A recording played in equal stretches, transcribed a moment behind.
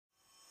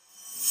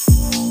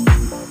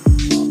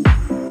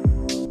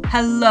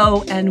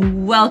Hello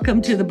and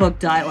welcome to the Book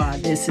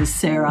Dialogue. This is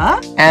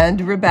Sarah. And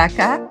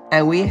Rebecca,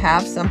 and we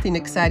have something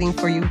exciting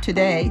for you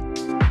today.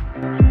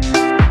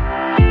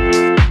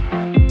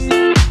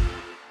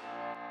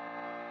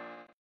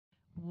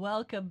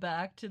 Welcome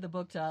back to the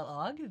Book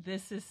Dialogue.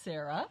 This is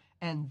Sarah.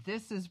 And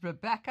this is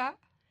Rebecca.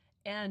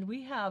 And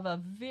we have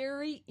a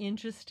very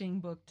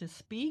interesting book to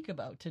speak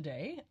about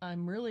today.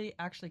 I'm really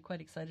actually quite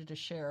excited to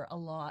share a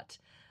lot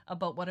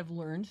about what I've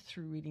learned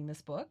through reading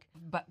this book.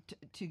 But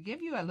to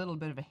give you a little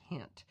bit of a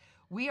hint,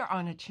 we are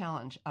on a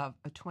challenge of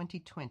a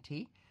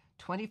 2020,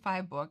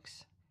 25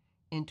 books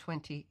in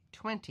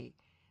 2020.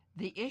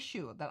 The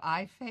issue that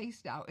I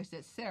face now is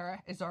that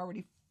Sarah is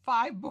already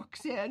 5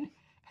 books in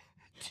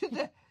to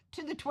the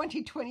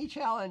 2020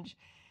 challenge.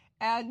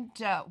 And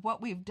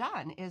what we've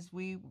done is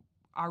we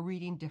are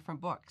reading different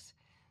books.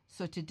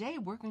 So today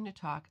we're going to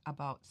talk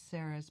about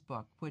Sarah's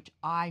book, which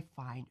I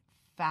find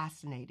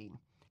fascinating.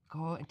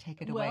 Go and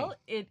take it away. Well,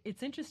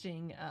 it's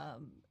interesting.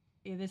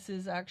 This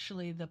is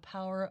actually The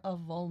Power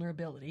of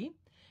Vulnerability.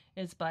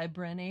 It's by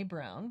Brene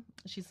Brown.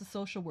 She's a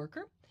social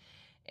worker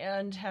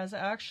and has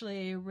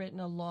actually written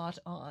a lot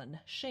on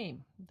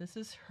shame. This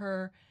is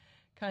her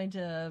kind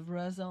of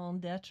raison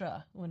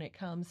d'etre when it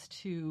comes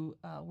to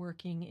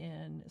working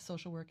in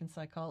social work and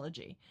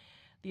psychology.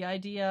 The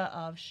idea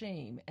of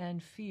shame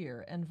and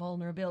fear and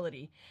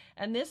vulnerability.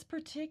 And this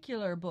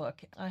particular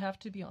book, I have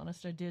to be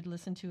honest, I did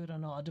listen to it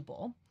on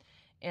Audible.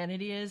 And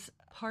it is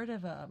part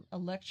of a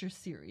lecture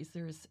series.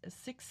 There's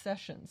 6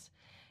 sessions.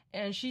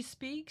 And she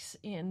speaks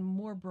in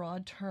more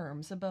broad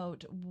terms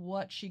about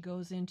what she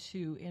goes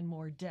into in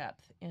more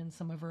depth in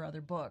some of her other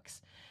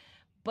books.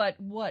 But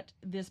what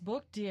this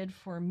book did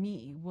for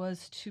me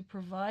was to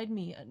provide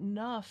me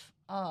enough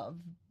of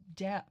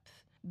depth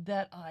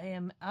that I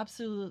am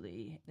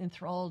absolutely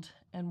enthralled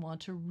and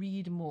want to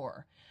read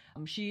more.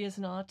 She is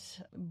not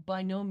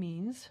by no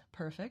means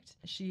perfect.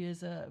 She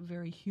is a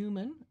very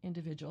human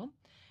individual.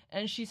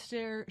 And she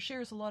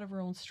shares a lot of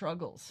her own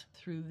struggles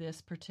through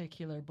this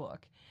particular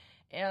book.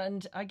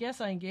 And I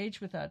guess I engage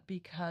with that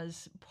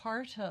because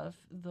part of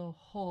the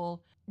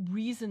whole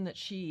reason that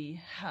she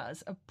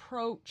has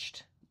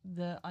approached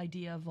the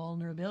idea of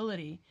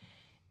vulnerability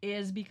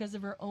is because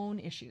of her own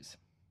issues.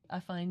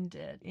 I find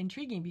it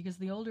intriguing because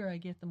the older I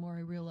get, the more I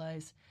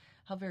realize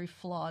how very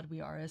flawed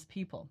we are as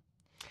people.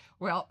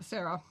 Well,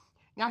 Sarah,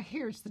 now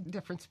here's the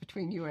difference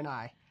between you and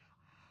I.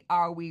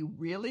 Are we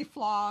really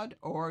flawed,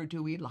 or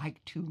do we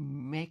like to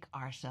make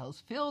ourselves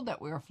feel that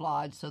we're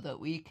flawed so that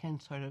we can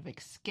sort of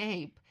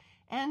escape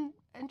and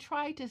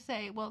try to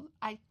say, well,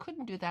 I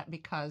couldn't do that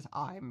because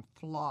I'm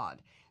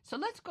flawed. So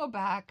let's go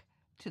back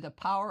to the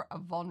power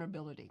of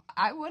vulnerability.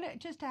 I want to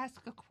just ask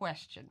a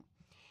question.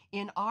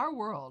 In our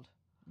world,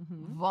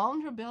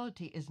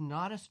 vulnerability is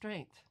not a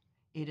strength.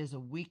 It is a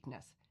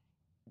weakness.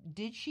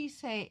 Did she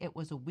say it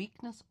was a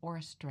weakness or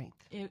a strength?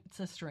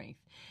 It's a strength.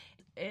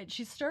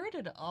 She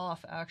started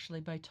off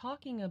actually by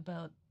talking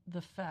about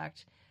the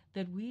fact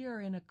that we are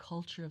in a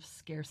culture of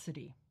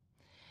scarcity.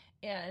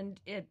 And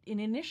in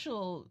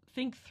initial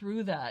think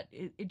through that,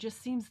 it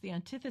just seems the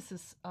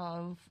antithesis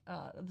of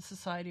the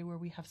society where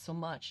we have so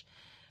much.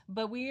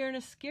 But we are in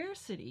a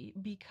scarcity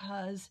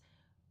because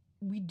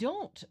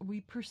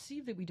we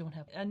perceive that we don't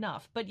have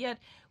enough, but yet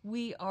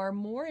we are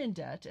more in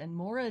debt and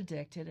more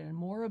addicted and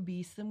more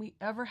obese than we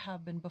ever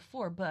have been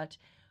before. But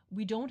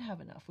we don't have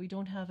enough. We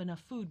don't have enough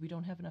food. We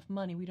don't have enough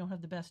money. We don't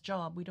have the best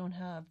job. We don't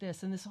have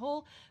this. And this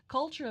whole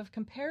culture of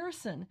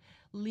comparison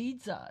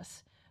leads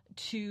us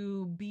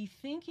to be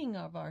thinking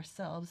of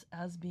ourselves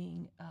as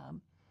being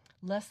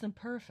less than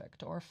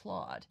perfect or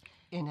flawed.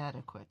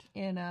 Inadequate.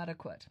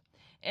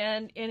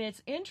 And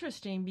it's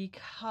interesting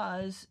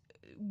because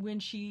when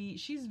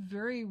she's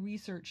very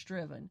research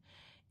driven,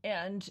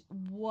 and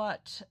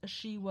what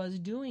she was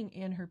doing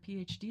in her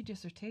PhD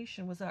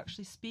dissertation was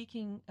actually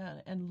speaking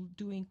and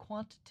doing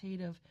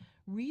quantitative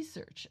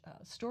research,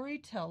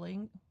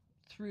 storytelling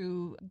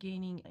through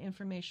gaining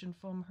information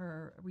from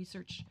her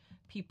research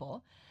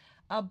people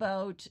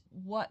about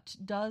what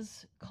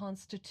does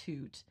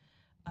constitute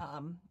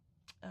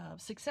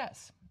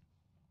success.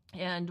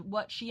 And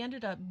what she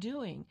ended up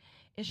doing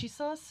is she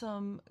saw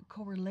some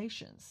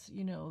correlations,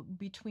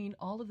 between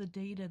all of the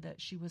data that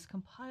she was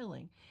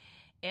compiling.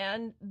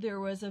 And there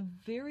was a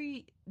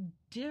very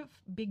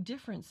big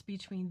difference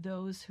between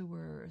those who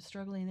were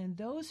struggling and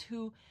those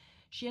who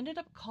she ended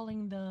up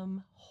calling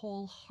them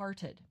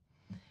wholehearted.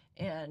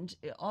 And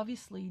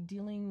obviously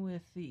dealing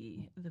with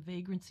the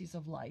vagrancies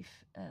of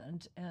life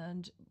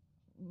and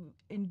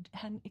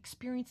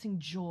experiencing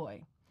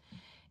joy.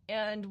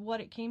 And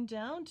what it came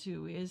down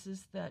to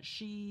is that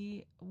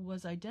she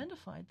was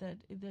identified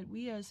that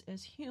we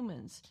as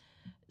humans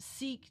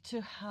seek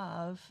to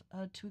have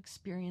to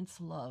experience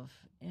love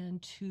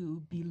and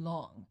to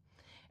belong.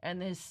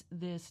 And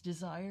this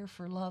desire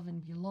for love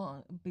and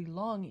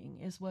belonging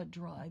is what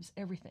drives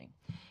everything.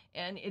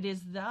 And it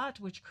is that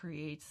which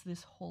creates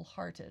this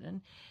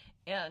wholehearted.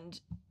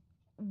 And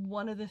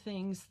one of the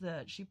things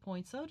that she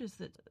points out is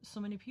that so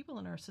many people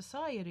in our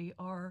society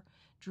are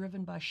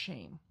driven by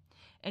shame.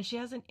 And she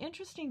has an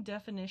interesting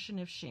definition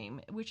of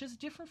shame, which is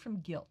different from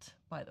guilt,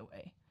 by the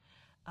way.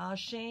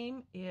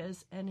 Shame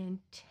is an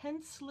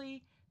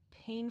intensely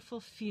painful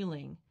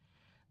feeling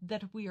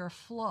that we are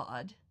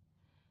flawed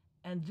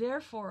and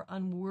therefore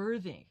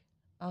unworthy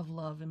of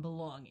love and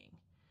belonging.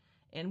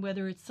 And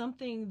whether it's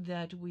something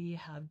that we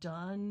have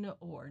done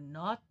or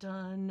not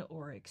done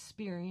or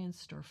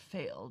experienced or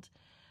failed,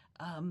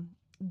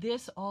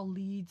 this all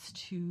leads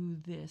to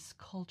this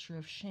culture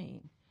of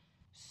shame.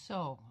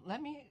 So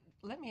let me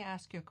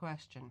ask you a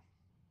question.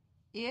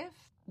 If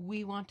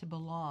we want to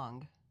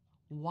belong,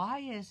 why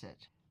is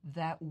it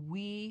that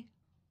we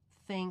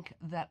think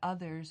that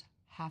others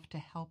have to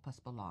help us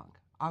belong?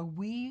 Are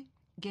we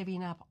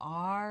giving up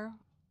our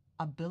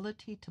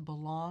ability to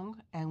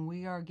belong and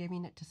we are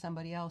giving it to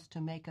somebody else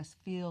to make us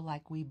feel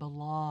like we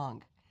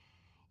belong?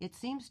 It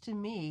seems to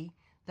me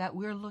that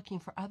we're looking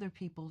for other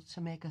people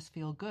to make us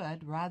feel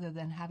good rather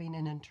than having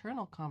an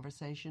internal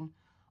conversation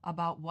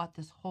about what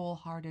this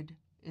wholehearted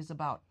is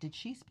about. Did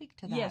she speak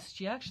to that? Yes,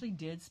 she actually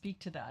did speak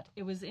to that.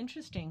 It was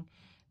interesting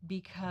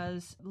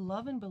because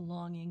love and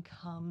belonging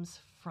comes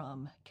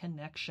from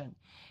connection.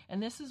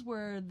 And this is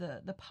where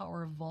the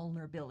power of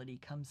vulnerability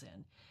comes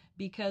in.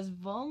 Because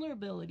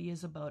vulnerability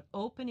is about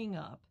opening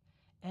up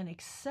and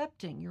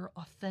accepting your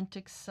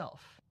authentic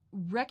self,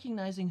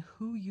 recognizing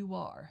who you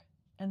are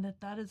and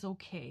that is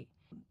okay,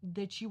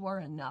 that you are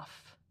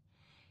enough.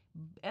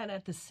 And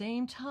at the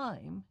same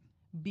time,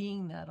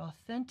 being that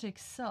authentic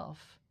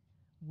self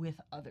with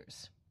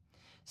others.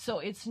 So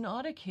it's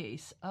not a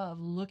case of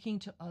looking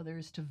to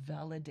others to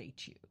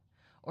validate you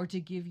or to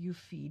give you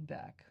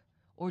feedback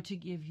or to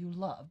give you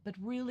love, but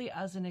really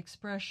as an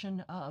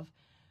expression of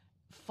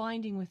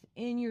finding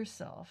within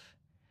yourself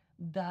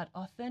that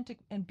authentic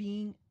and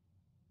being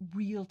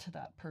real to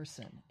that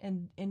person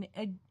and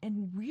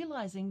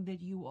realizing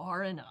that you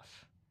are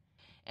enough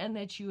and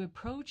that you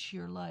approach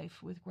your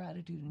life with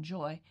gratitude and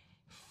joy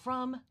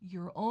from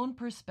your own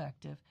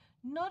perspective,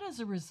 not as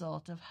a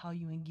result of how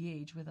you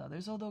engage with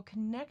others, although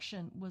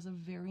connection was a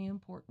very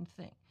important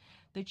thing,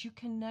 that you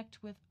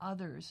connect with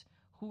others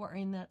who are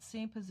in that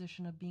same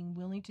position of being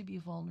willing to be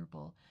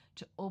vulnerable,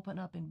 to open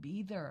up and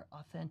be their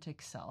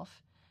authentic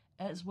self,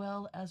 as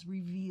well as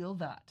reveal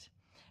that.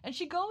 And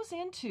she goes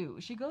into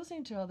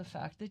the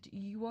fact that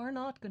you are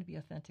not going to be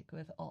authentic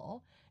with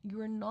all.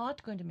 You are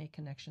not going to make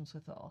connections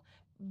with all.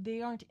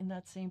 They aren't in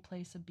that same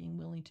place of being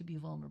willing to be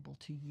vulnerable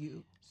to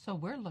you. So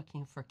we're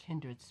looking for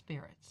kindred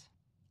spirits.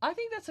 I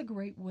think that's a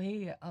great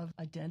way of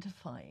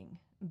identifying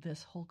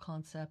this whole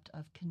concept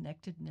of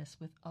connectedness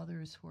with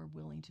others who are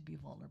willing to be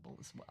vulnerable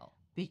as well.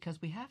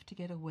 Because we have to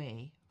get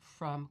away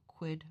from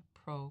quid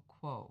pro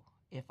quo.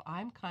 If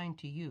I'm kind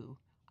to you,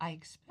 I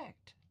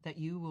expect that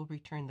you will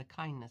return the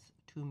kindness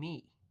to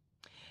me.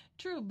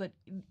 True, but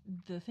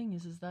the thing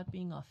is that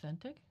being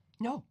authentic?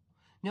 No,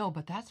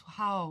 but that's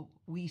how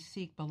we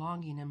seek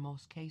belonging in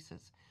most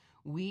cases.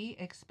 We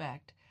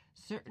expect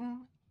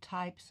certain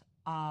types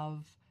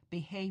of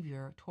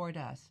behavior toward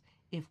us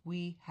if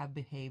we have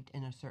behaved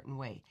in a certain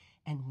way.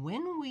 And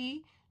when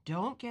we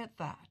don't get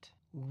that,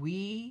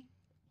 we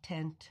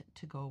tend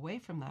to go away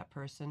from that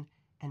person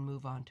and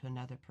move on to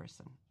another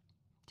person.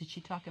 Did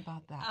she talk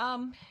about that?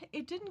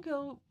 It didn't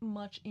go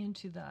much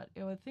into that.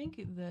 I think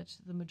that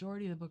the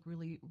majority of the book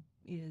really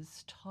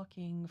is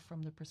talking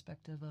from the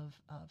perspective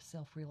of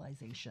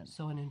self-realization.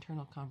 So an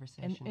internal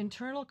conversation. An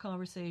internal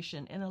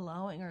conversation and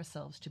allowing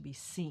ourselves to be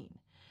seen.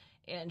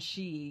 And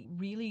she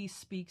really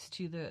speaks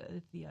to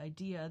the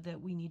idea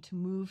that we need to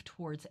move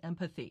towards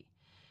empathy,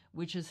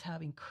 which is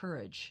having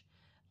courage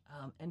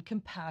and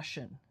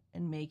compassion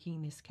and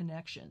making these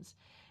connections.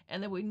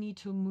 And that we need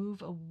to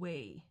move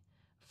away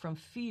from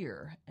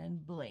fear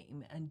and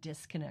blame and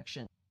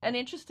disconnection. And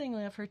interestingly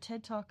enough, her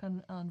TED Talk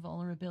on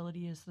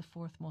vulnerability is the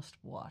 4th most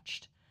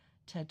watched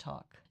TED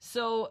Talk.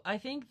 So I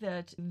think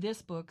that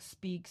this book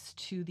speaks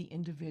to the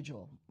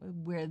individual,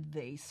 where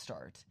they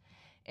start.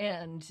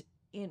 And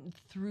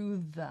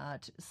through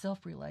that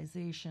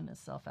self-realization and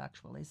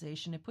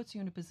self-actualization, it puts you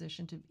in a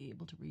position to be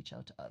able to reach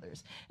out to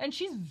others. And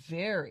she's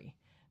very,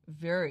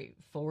 very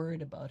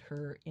forward about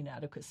her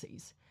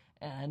inadequacies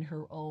and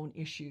her own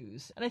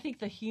issues. And I think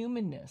the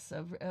humanness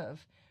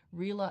of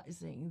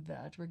realizing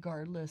that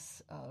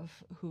regardless of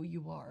who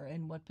you are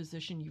and what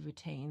position you've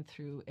attained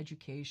through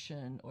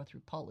education or through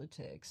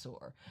politics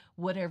or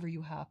whatever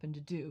you happen to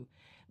do,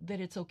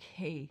 that it's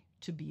okay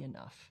to be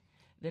enough,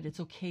 that it's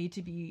okay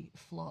to be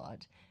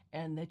flawed,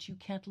 and that you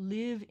can't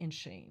live in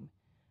shame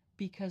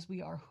because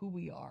we are who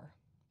we are.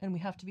 And we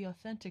have to be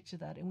authentic to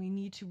that, and we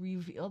need to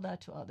reveal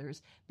that to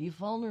others, be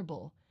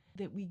vulnerable,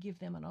 that we give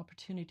them an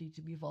opportunity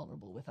to be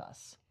vulnerable with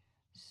us.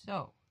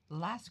 So,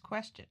 last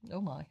question.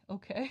 Oh my,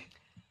 okay.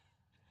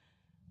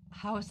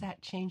 How has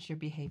that changed your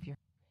behavior?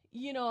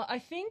 You know, I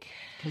think...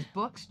 Because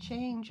books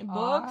change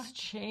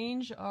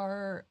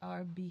our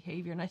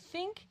behavior. And I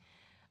think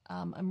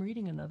I'm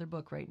reading another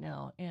book right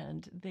now,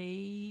 and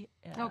they...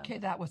 Okay,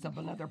 that was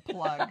another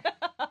plug.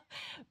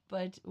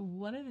 But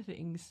one of the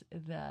things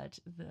that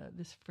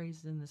this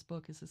phrase in this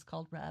book is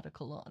called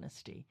radical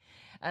honesty.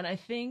 And I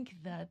think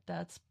that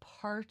that's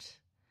part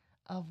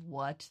of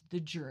what the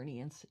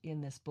journey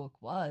in this book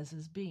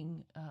is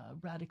being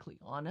radically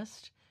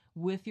honest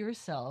with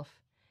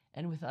yourself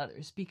and with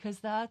others, because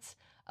that's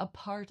a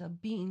part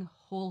of being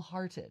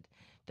wholehearted,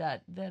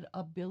 that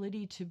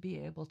ability to be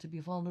able to be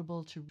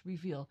vulnerable, to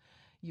reveal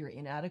your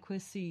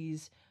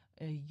inadequacies,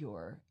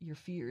 your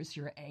fears,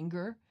 your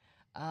anger,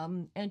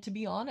 and to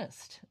be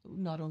honest,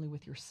 not only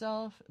with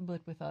yourself,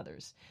 but with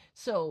others.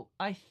 So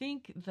I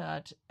think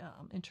that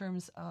in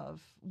terms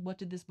of what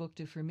did this book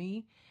do for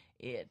me,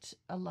 it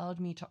allowed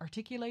me to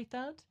articulate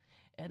that.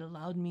 It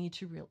allowed me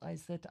to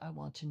realize that I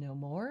want to know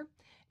more.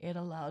 It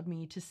allowed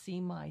me to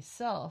see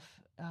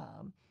myself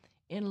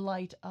in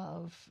light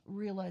of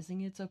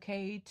realizing it's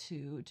okay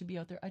to be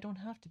out there. I don't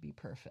have to be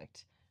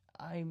perfect.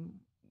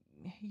 I'm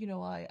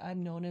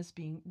known as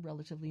being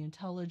relatively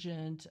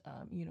intelligent.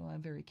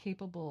 I'm very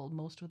capable.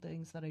 Most of the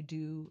things that I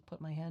do put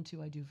my hand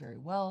to, I do very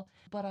well.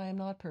 But I am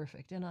not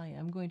perfect, and I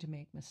am going to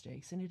make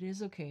mistakes. And it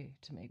is okay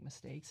to make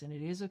mistakes, and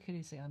it is okay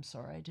to say, "I'm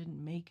sorry, it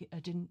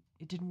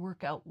didn't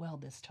work out well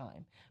this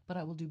time, but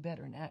I will do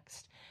better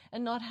next."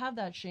 And not have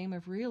that shame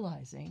of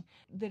realizing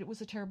that it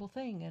was a terrible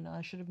thing and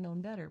I should have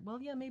known better.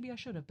 Well, yeah, maybe I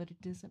should have, but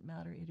it doesn't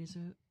matter.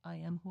 I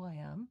am who I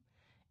am,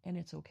 and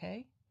it's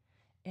okay.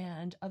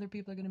 And other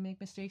people are going to make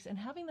mistakes, and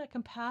having that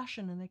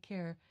compassion and the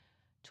care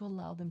to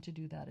allow them to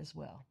do that as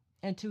well,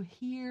 and to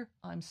hear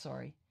 "I'm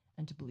sorry"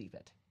 and to believe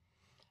it.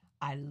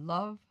 I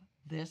love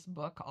this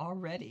book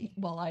already.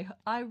 Well,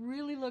 I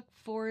really look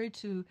forward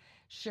to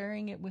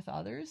sharing it with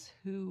others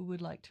who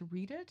would like to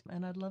read it,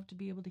 and I'd love to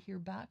be able to hear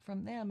back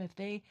from them if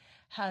they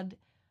had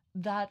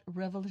that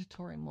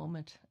revelatory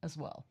moment as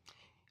well.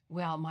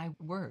 Well, my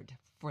word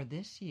for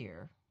this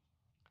year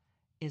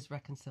is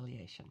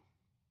reconciliation.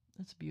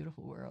 That's a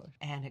beautiful word.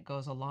 And it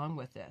goes along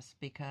with this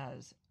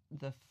because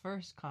the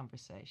first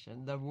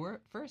conversation,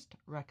 first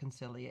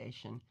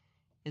reconciliation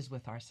is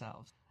with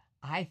ourselves.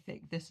 I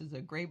think this is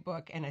a great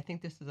book, and I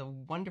think this is a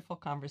wonderful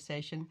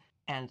conversation,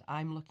 and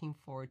I'm looking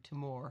forward to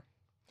more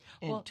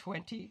in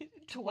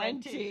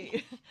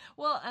 2020.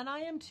 Well, and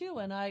I am too,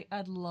 and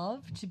I'd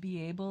love to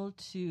be able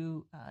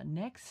to,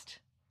 next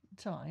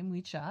time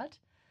we chat,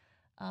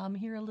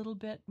 hear a little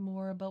bit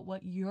more about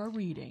what you're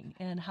reading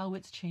and how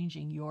it's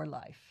changing your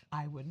life.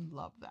 I would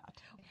love that.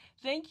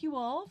 Thank you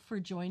all for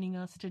joining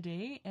us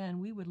today, and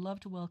we would love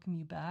to welcome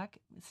you back.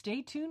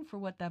 Stay tuned for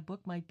what that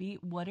book might be.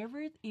 Whatever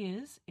it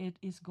is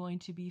going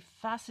to be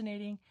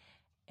fascinating,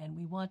 and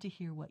we want to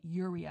hear what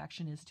your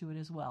reaction is to it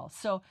as well.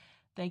 So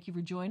thank you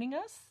for joining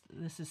us.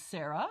 This is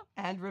Sarah.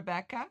 And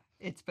Rebecca.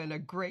 It's been a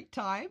great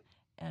time.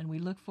 And we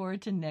look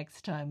forward to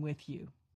next time with you.